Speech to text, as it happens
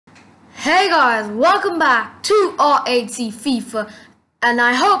Hey guys, welcome back to R8C FIFA, and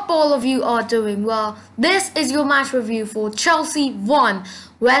I hope all of you are doing well. This is your match review for Chelsea 1,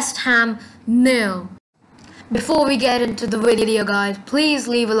 West Ham 0. Before we get into the video guys, please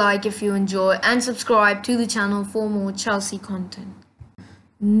leave a like if you enjoy and subscribe to the channel for more Chelsea content.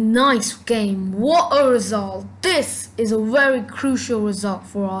 Nice game, what a result. This is a very crucial result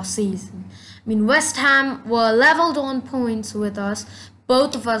for our season. West Ham were leveled on points with us.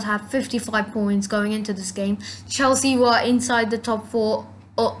 Both of us had 55 points going into this game. Chelsea were inside the top 4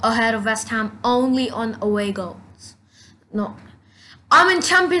 ahead of West Ham only on away goals. No, I'm in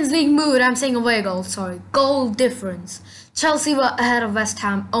Champions League mood. I'm saying away goals, sorry. Goal difference. Chelsea were ahead of West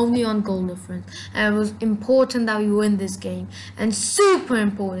Ham only on goal difference. And it was important that we win this game. And super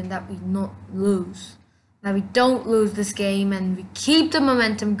important that we not lose. That we don't lose this game and we keep the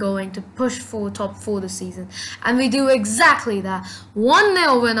momentum going to push for top 4 this season. And we do exactly that.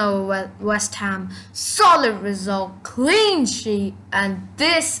 1-0 win over West Ham. Solid result. Clean sheet. And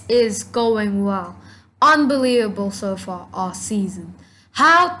this is going well. Unbelievable so far our season.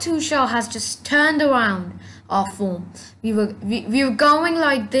 How Tuchel has just turned around our form. We were going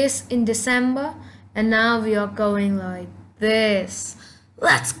like this in December. And now we are going like this.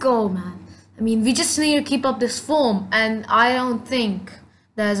 Let's go, man. We just need to keep up this form, and I don't think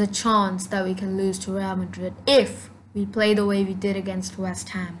there's a chance that we can lose to Real Madrid if we play the way we did against West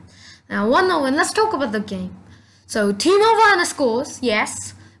Ham. Now, 1-0 win. Let's talk about the game. So, Timo Werner scores.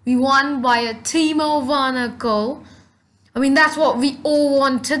 Yes, we won by a Timo Werner goal. That's what we all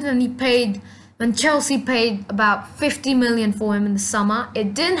wanted when Chelsea paid about 50 million for him in the summer.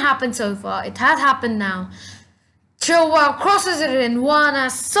 It didn't happen so far. It has happened now. Chilwell crosses it in, Werner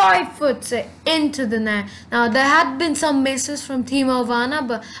side foots it into the net. Now there had been some misses from Timo Werner,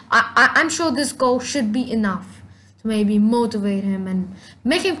 but I'm sure this goal should be enough to maybe motivate him and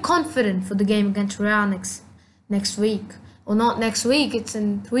make him confident for the game against Real next week. Or not next week, it's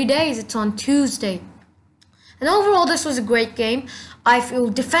in 3 days, it's on Tuesday. And overall this was a great game. I feel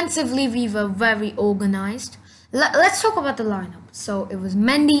defensively we were very organized. Let's talk about the lineup. So it was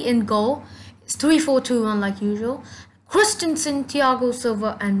Mendy in goal. It's 3-4-2-1 like usual. Christensen, Thiago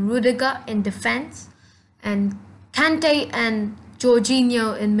Silva and Rudiger in defense. And Kante and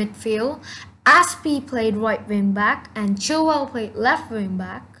Jorginho in midfield. Aspi played right wing back and Chilwell played left wing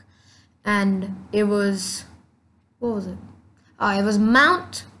back. And it was, what was it? It was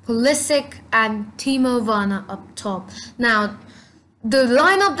Mount, Pulisic and Timo Werner up top. Now, the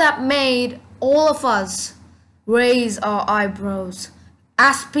lineup that made all of us raise our eyebrows.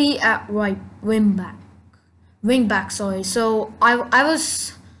 Aspi at right wing back. So I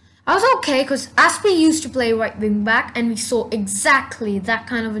was okay because Aspi used to play right wing back, and we saw exactly that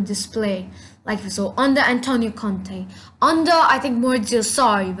kind of a display like we saw under Antonio Conte, under I think Maurizio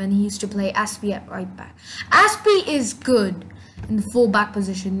Sarri when he used to play Aspi at right back. Aspi is good in the full back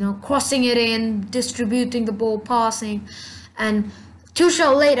position, crossing it in, distributing the ball, passing, and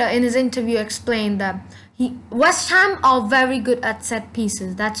Tuchel later in his interview explained that West Ham are very good at set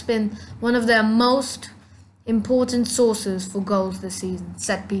pieces. That's been one of their most important sources for goals this season,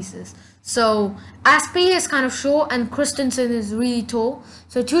 set pieces. So Aspi is kind of short and Christensen is really tall.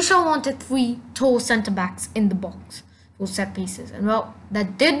 So Tuchel wanted 3 tall centre backs in the box for set pieces. And well,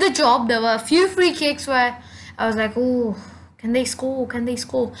 that did the job. There were a few free kicks where I was like, oh, can they score? Can they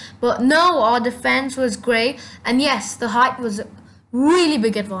score? But no, our defense was great. And yes, the height was a really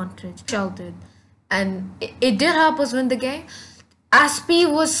big advantage. Tuchel did. And it did help us win the game.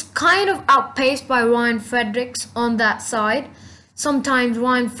 Aspi was kind of outpaced by Ryan Fredericks on that side. Sometimes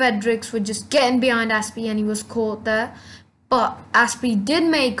Ryan Fredericks would just get in behind Aspi and he was caught there. But Aspi did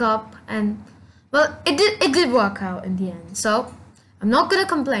make up, and well, it did work out in the end. So I'm not gonna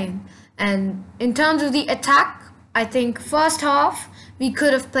complain. And in terms of the attack, I think first half we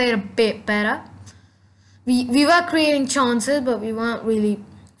could have played a bit better. We were creating chances, but we weren't really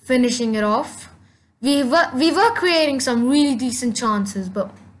finishing it off. We were creating some really decent chances,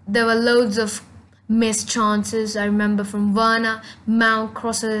 but there were loads of missed chances. I remember from Werner, Mount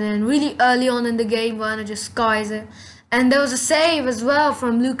crosses it in really early on in the game. Werner just skies it. And there was a save as well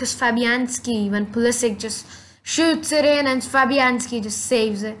from Lucas Fabianski when Pulisic just shoots it in and Fabianski just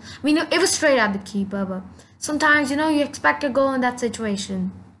saves it. It was straight at the keeper, but sometimes, you expect a goal in that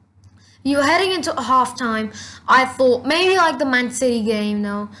situation. You were heading into a halftime. I thought maybe like the Man City game,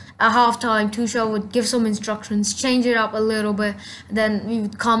 at halftime, Tuchel would give some instructions, change it up a little bit, then we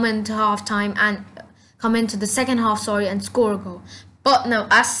would come into halftime and come into the second half, and score a goal. But no,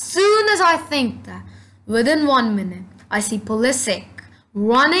 as soon as I think that, within 1 minute, I see Pulisic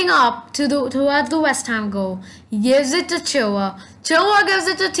running up towards the West Ham goal. He gives it to Chilwell. Chilwell gives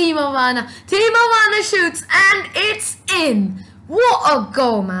it to Timo Werner. Timo Werner shoots and it's in. What a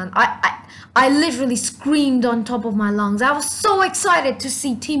goal, man. I literally screamed on top of my lungs. I was so excited to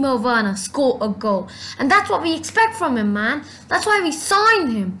see Timo Werner score a goal. And that's what we expect from him, man. That's why we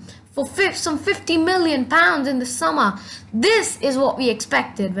signed him for some £50 million in the summer. This is what we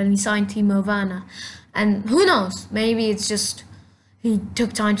expected when we signed Timo Werner. And who knows, maybe it's just he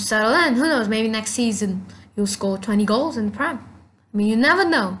took time to settle in. Who knows, maybe next season he'll score 20 goals in the Prem. I mean, you never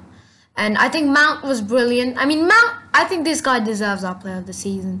know. And I think Mount was brilliant. I mean, I think this guy deserves our player of the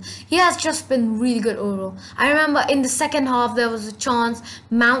season. He has just been really good overall. I remember in the second half there was a chance.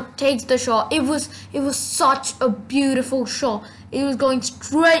 Mount takes the shot. It was such a beautiful shot. It was going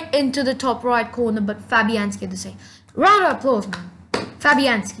straight into the top right corner, but Fabianski had to say, round of applause, man.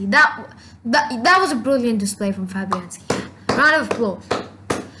 Fabianski. That was a brilliant display from Fabianski. Round of applause.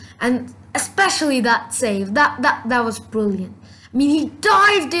 And especially that save. That was brilliant. I mean, he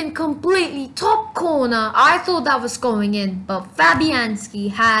dived in completely, top corner. I thought that was going in, but Fabianski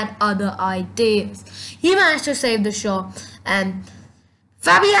had other ideas. He managed to save the shot, and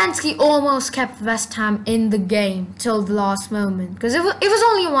Fabianski almost kept West Ham in the game till the last moment, because it was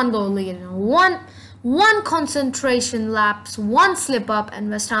only a 1-goal lead. You know, one concentration lapse, one slip up, and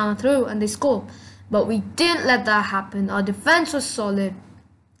West Ham were through, and they scored. But we didn't let that happen. Our defense was solid.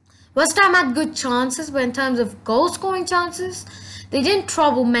 West Ham had good chances, but in terms of goal-scoring chances, they didn't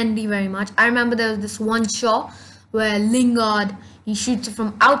trouble Mendy very much. I remember there was this one shot where Lingard, he shoots it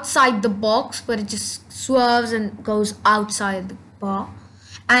from outside the box, but it just swerves and goes outside the bar.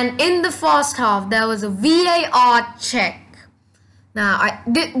 And in the first half, there was a VAR check. Now,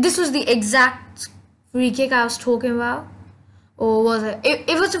 this was the exact free kick I was talking about. Or was it?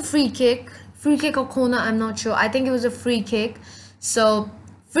 It was a free kick. Free kick or corner, I'm not sure. I think it was a free kick. So,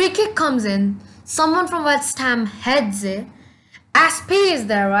 free kick comes in, someone from West Ham heads it. Asp is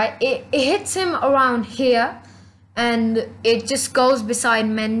there, right? It hits him around here and it just goes beside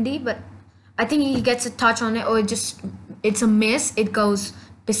Mendy, but I think he gets a touch on it, or it's a miss. It goes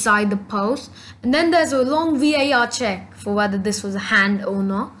beside the post. And then there's a long VAR check for whether this was a hand or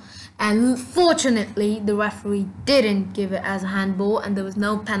not. And fortunately, the referee didn't give it as a handball and there was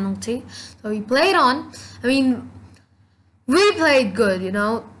no penalty. So we played on. I mean, we played good, you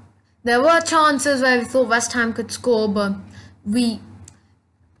know. There were chances where we thought West Ham could score, but we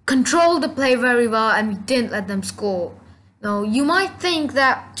controlled the play very well and we didn't let them score. Now, you might think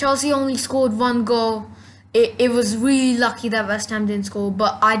that Chelsea only scored 1 goal. It was really lucky that West Ham didn't score,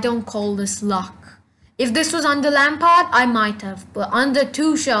 but I don't call this luck. If this was under Lampard, I might have, but under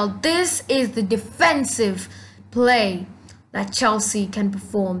Tuchel, this is the defensive play that Chelsea can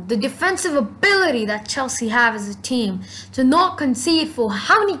perform. The defensive ability that Chelsea have as a team to not concede for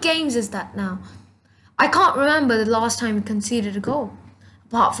how many games is that now? I can't remember the last time we conceded a goal.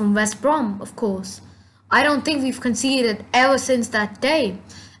 Apart from West Brom, of course. I don't think we've conceded ever since that day.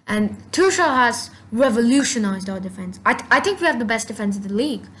 And Tuchel has revolutionized our defense. I think we have the best defense in the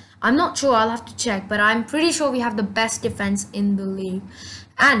league. I'm not sure, I'll have to check, but I'm pretty sure we have the best defense in the league.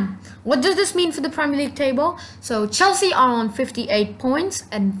 And what does this mean for the Premier League table? So Chelsea are on 58 points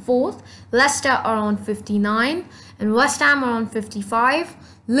and 4th. Leicester are on 59 and West Ham are on 55.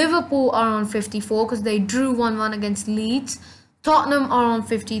 Liverpool are on 54 because they drew 1-1 against Leeds. Tottenham are on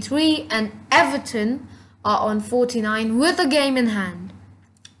 53 and Everton are on 49 with a game in hand.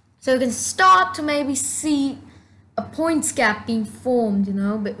 So you can start to maybe see a points gap being formed, you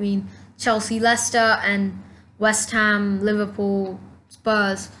know, between Chelsea, Leicester and West Ham, Liverpool,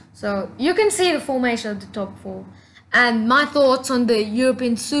 Spurs. So you can see the formation of the top 4. And my thoughts on the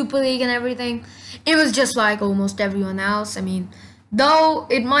European Super League and everything, it was just like almost everyone else. I mean, though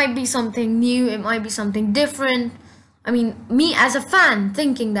it might be something new, it might be something different. I mean, me as a fan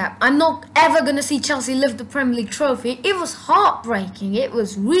thinking that I'm not ever going to see Chelsea lift the Premier League trophy, it was heartbreaking. It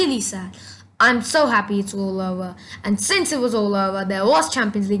was really sad. I'm so happy it's all over. And since it was all over, there was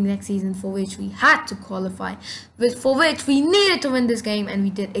Champions League next season for which we had to qualify, for which we needed to win this game, and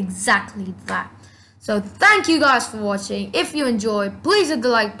we did exactly that. So thank you guys for watching. If you enjoyed, please hit the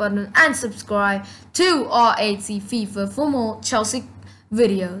like button and subscribe to R8C FIFA for more Chelsea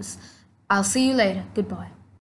videos. I'll see you later. Goodbye.